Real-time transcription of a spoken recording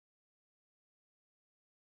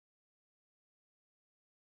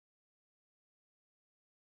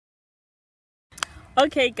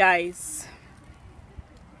Okay, guys,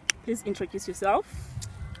 please introduce yourself.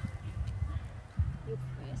 You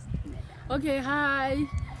first. Okay, hi.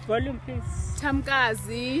 Volume, please.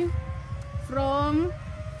 Tamkazi from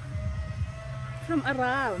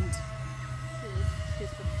around.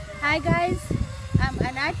 Hi guys, I'm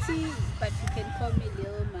Anati, but you can call me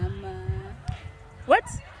Little Mama. What?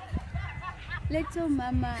 Little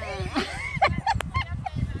Mama.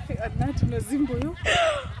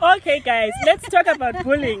 Okay, guys, let's talk about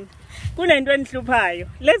bullying.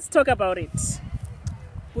 Let's talk about it.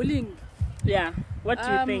 Bullying. Yeah. What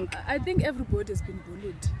do you think? I think everybody has been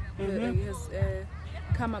bullied. Has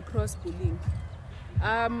come across bullying.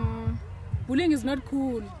 Bullying is not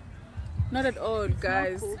cool. Not at all,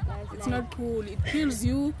 guys. It's not cool. It kills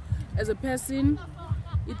you as a person.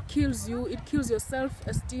 It kills you. It kills your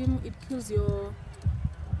self-esteem. It kills your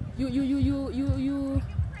you.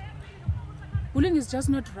 Bullying is just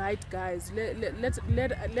not right, guys.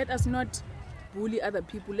 Let us not bully other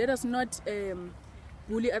people. Let us not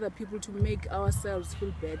bully other people to make ourselves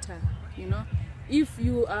feel better. You know, if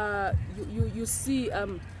you see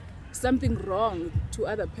something wrong to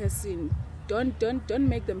other person, don't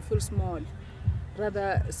make them feel small.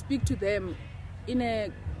 Rather, speak to them in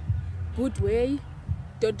a good way.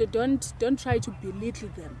 Don't try to belittle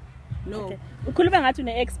them. No.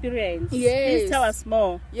 Okay. Experience. Yes. Please tell us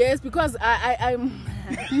more. Yes, because I'm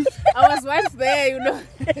I was once there, you know.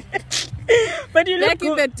 But you back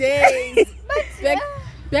in the days.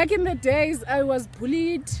 Back in the days, I was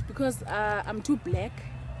bullied because I'm too black.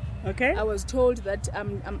 Okay. I was told that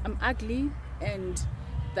I'm ugly and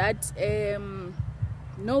that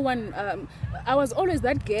no one. I was always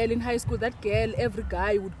that girl in high school. That girl every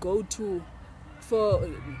guy would go to. For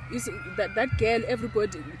that girl,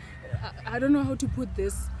 everybody. I don't know how to put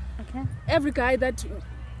this. Okay. Every guy that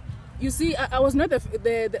you see, I was not the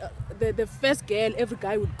first girl every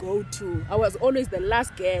guy would go to. I was always the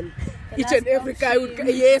last girl. Each and every guy would.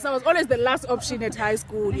 Yes, I was always the last option at high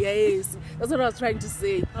school. Yes, that's what I was trying to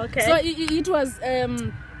say. Okay. So it was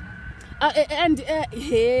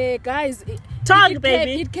hey guys,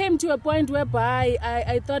 baby. It came to a point whereby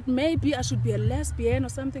I thought maybe I should be a lesbian or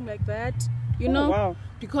something like that. You know, wow.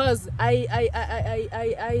 Because I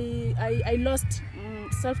lost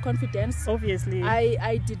self-confidence. Obviously,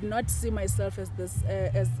 I did not see myself as this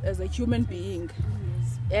as a human being.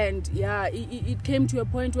 Yes. And yeah, it came to a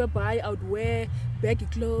point whereby I would wear baggy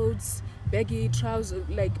clothes, baggy trousers,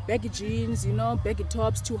 like baggy jeans, you know, baggy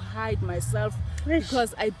tops to hide myself. Ish.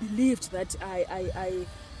 Because I believed that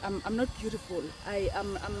I'm not beautiful.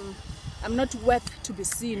 I'm not worth to be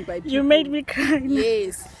seen by people. You made me cry.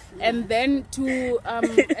 Yes. And then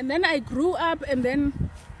and then I grew up, and then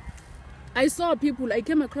I saw people. I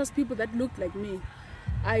came across people that looked like me.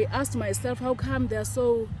 I asked myself, how come they're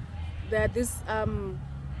so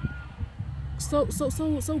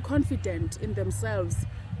confident in themselves?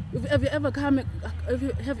 Have you ever come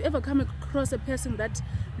across a person that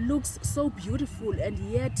looks so beautiful and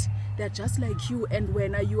yet they're just like you, and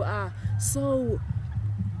when you are so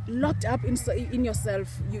locked up in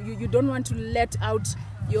yourself, you don't want to let out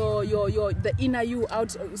the inner you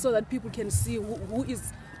out so that people can see who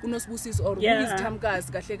is NOSBUSISO or who is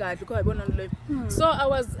Tamkazi kahle kahle. So I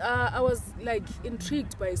was like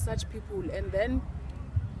intrigued by such people, and then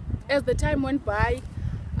as the time went by,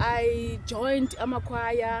 I joined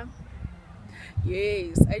choir.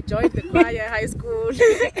 Yes, I joined the choir high school.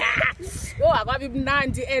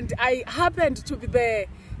 And I happened to be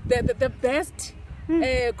the best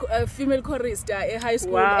female chorister at high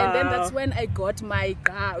school. Wow. And then that's when I got my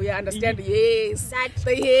car. You understand? Yes.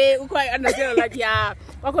 You quite understand, like, yeah.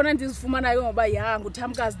 This is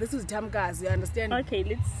Tamkazi. You understand? Okay,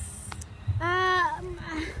 let's.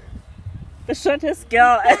 The shortest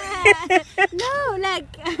girl. No,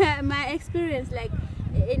 like my experience, like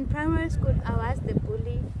in primary school, I was the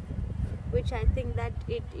bully, which I think that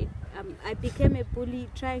I became a bully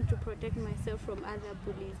trying to protect myself from other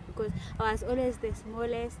bullies, because I was always the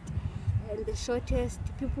smallest and the shortest.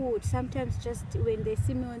 People would sometimes just, when they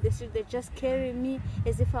see me on the street, they just carry me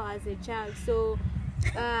as if I was a child. So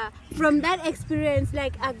from that experience,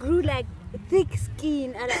 like I grew like thick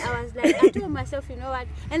skin, and I was like, I told myself, you know what?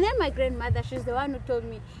 And then my grandmother, she's the one who told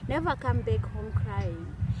me, never come back home crying.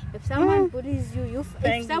 If someone bullies you,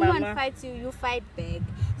 if someone fights you, you fight back.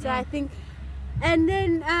 So I think, and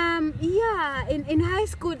then yeah, in high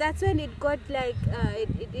school, that's when it got like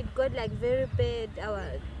it got like very bad.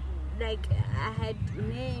 Like I had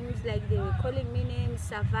names, like they were calling me names,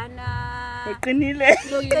 Savannah, they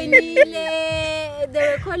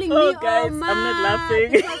were calling me guys, Oma, I'm not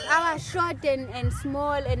laughing because I was short and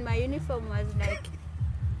small, and my uniform was like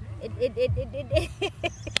it's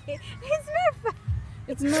not fun.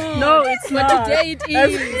 It's not. No, it's But not. today it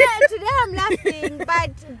is. Yeah, today I'm laughing,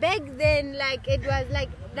 but back then, like, it was like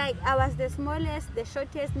I was the smallest, the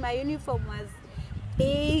shortest. My uniform was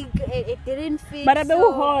big. It didn't fit. But I'm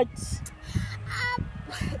so, hot.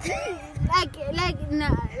 I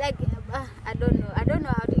don't know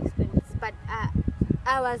how to explain this, but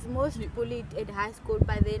I was most bullied at high school,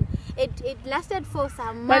 but then it lasted for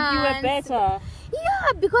some months. But you were better.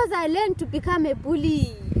 Yeah, because I learned to become a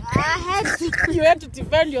bully. I had to. You had to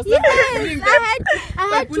defend yourself by bullying them. I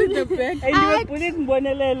had Bullying to. them back. And you were bullied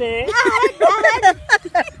Mbonelele.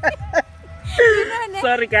 You know,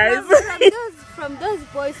 Sorry, guys. From those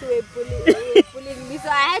boys who were bullying me, so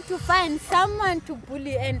I had to find someone to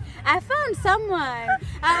bully, and I found someone.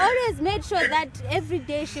 I always made sure that every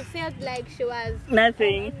day she felt like she was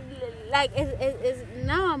Nothing. like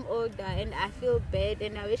now I'm older and I feel bad,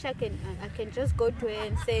 and I wish I can just go to her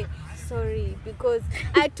and say sorry, because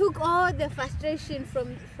I took all the frustration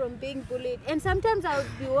from being bullied. And sometimes I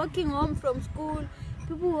would be walking home from school,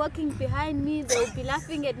 people walking behind me, they would be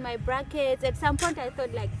laughing at my brackets. At some point I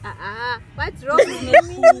thought like, what's wrong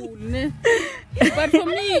with me?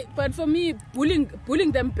 But for me,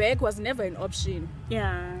 bullying them back was never an option.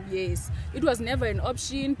 Yeah. Yes, it was never an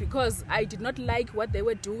option, because I did not like what they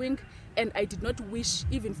were doing, and I did not wish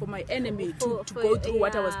even for my enemy to go through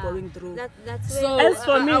what I was going through. That's So As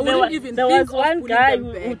for me, there was one guy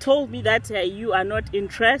who who told me that you are not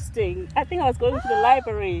interesting. I think I was going to the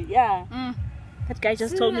library. Yeah. That guy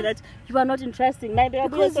just told me that you are not interesting.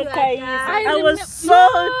 Because you are dark. I was so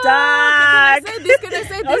dark. Can I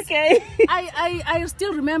say this? Okay. I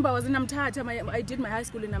still remember I was in Amtata. I did my high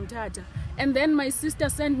school in Amtata, and then my sister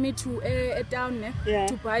sent me to a town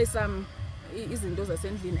to buy some izinto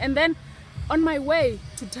zasendlini. And then on my way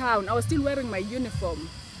to town, I was still wearing my uniform.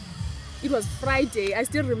 It was Friday. I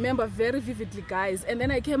still remember very vividly, guys. And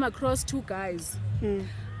then I came across two guys.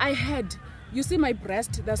 I had, you see my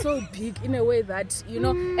breast, they're so big in a way that, you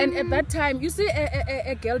know, and at that time, you see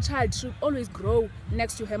a girl child should always grow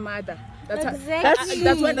next to her mother. That's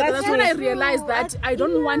when I realized that I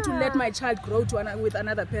don't want to let my child grow with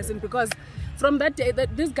another person, because from that day,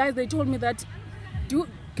 these guys, they told me that,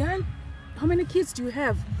 girl, how many kids do you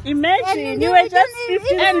have? Imagine, you were just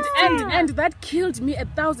 15. And that killed me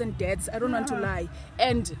 1,000 deaths. I don't want to lie.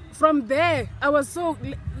 And from there, I was so,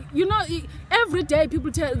 you know, every day people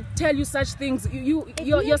tell you such things. Your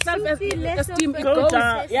self-esteem goes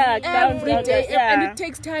down. Every day, and it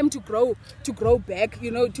takes time to grow back. You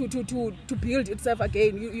know, to build itself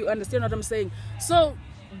again. You understand what I'm saying? So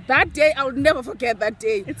that day, I will never forget that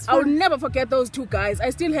day. I will never forget those two guys. I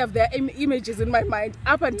still have their images in my mind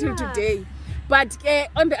up until today. But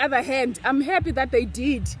on the other hand, I'm happy that they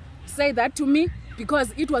did say that to me,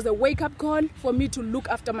 because it was a wake-up call for me to look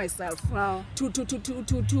after myself. Wow. To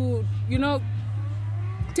you know,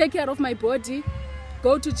 take care of my body,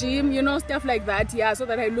 go to gym, you know, stuff like that. Yeah, so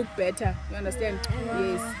that I look better. You understand?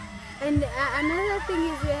 Yes. And another thing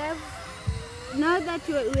is, now that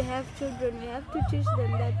we have children, we have to teach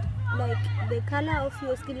them that, like, the color of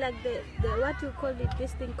your skin, like the what you call it,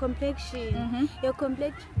 this thing, complexion. Your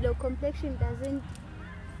complexion doesn't.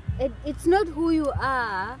 It's not who you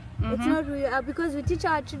are. It's not who you are, because we teach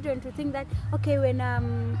our children to think that, okay, when I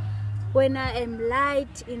am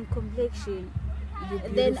light in complexion,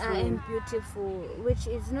 then I am beautiful, which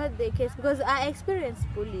is not the case, because I experienced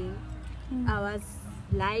bullying. I was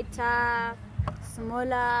lighter,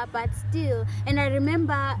 smaller, but still. And I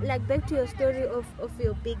remember, like, back to your story of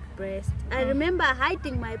your big breast, I remember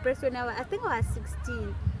hiding my breast when I think I was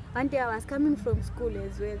 16. One day I was coming from school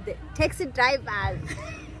as well. The taxi drivers,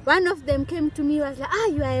 one of them came to me, was like,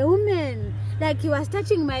 you are a woman. Like, he was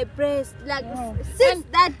touching my breast. Like, since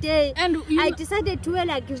that day, I decided to wear,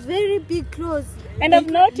 like, very big clothes. And I've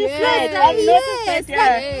noticed that.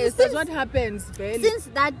 Yes, that's what happens. Barely. Since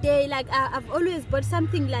that day, like, I've always bought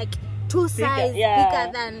something like 2 sizes bigger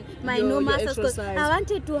than my normal size, because I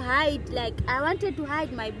wanted to hide,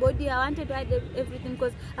 my body. I wanted to hide everything,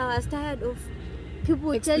 because I was tired of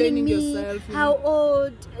people telling me how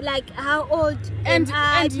old and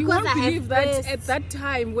I, you won't believe that at that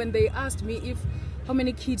time, when they asked me how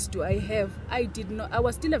many kids do I have, I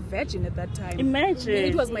was still a virgin at that time. Imagine.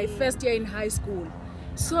 It was my first year in high school,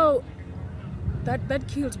 so that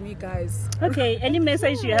killed me, guys. Okay, any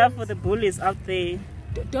message you have for the bullies out there?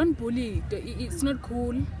 Don't bully. It's not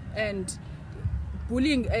cool. And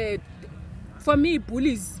bullying, for me,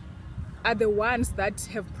 bullies are the ones that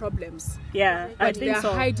have problems. Yeah, but they are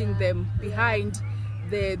hiding them behind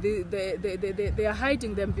they are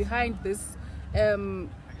hiding them behind this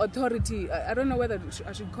authority. I don't know whether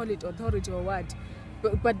I should call it authority or what.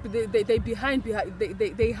 but they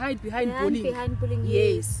hide behind bullying. Behind bullying.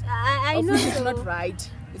 Yes. I know. It's not right.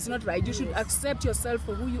 It's not right. You should accept yourself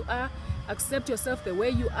for who you are. Accept yourself the way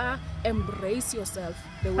you are. Embrace yourself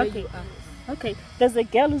the way you are. Okay. There's a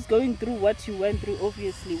girl who's going through what you went through,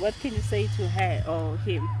 obviously. What can you say to her or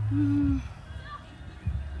him?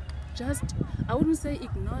 Just, I wouldn't say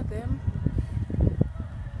ignore them.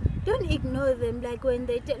 Don't ignore them, like when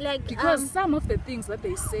they because some of the things that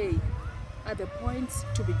they say are the points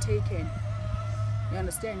to be taken. You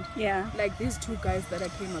understand? Yeah. Like these two guys that I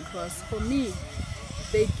came across. For me,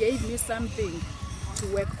 they gave me something to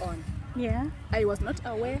work on. Yeah. I was not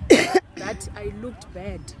aware that I looked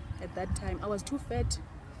bad at that time. I was too fat.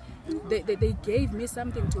 They gave me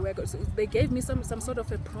something to work on. So they gave me some sort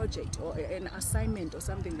of a project or an assignment or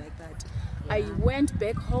something like that. Yeah. I went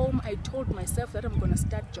back home. I told myself that I'm going to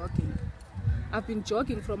start jogging. I've been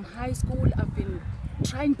jogging from high school. I've been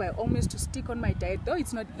trying by all means to stick on my diet, though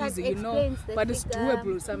it's not easy, you know, but it's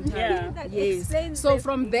doable sometimes. Yeah. Yes. So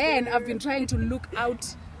from then, I've been trying to look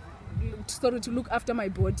after my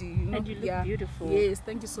body, you know? And you look beautiful. Yes,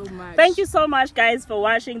 thank you so much. Thank you so much, guys, for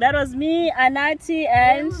watching. That was me, Anati,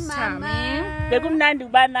 and Tammy. Bekumnandi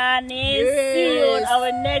Banani. See you on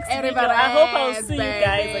our next video. I hope I'll see you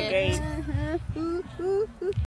guys again.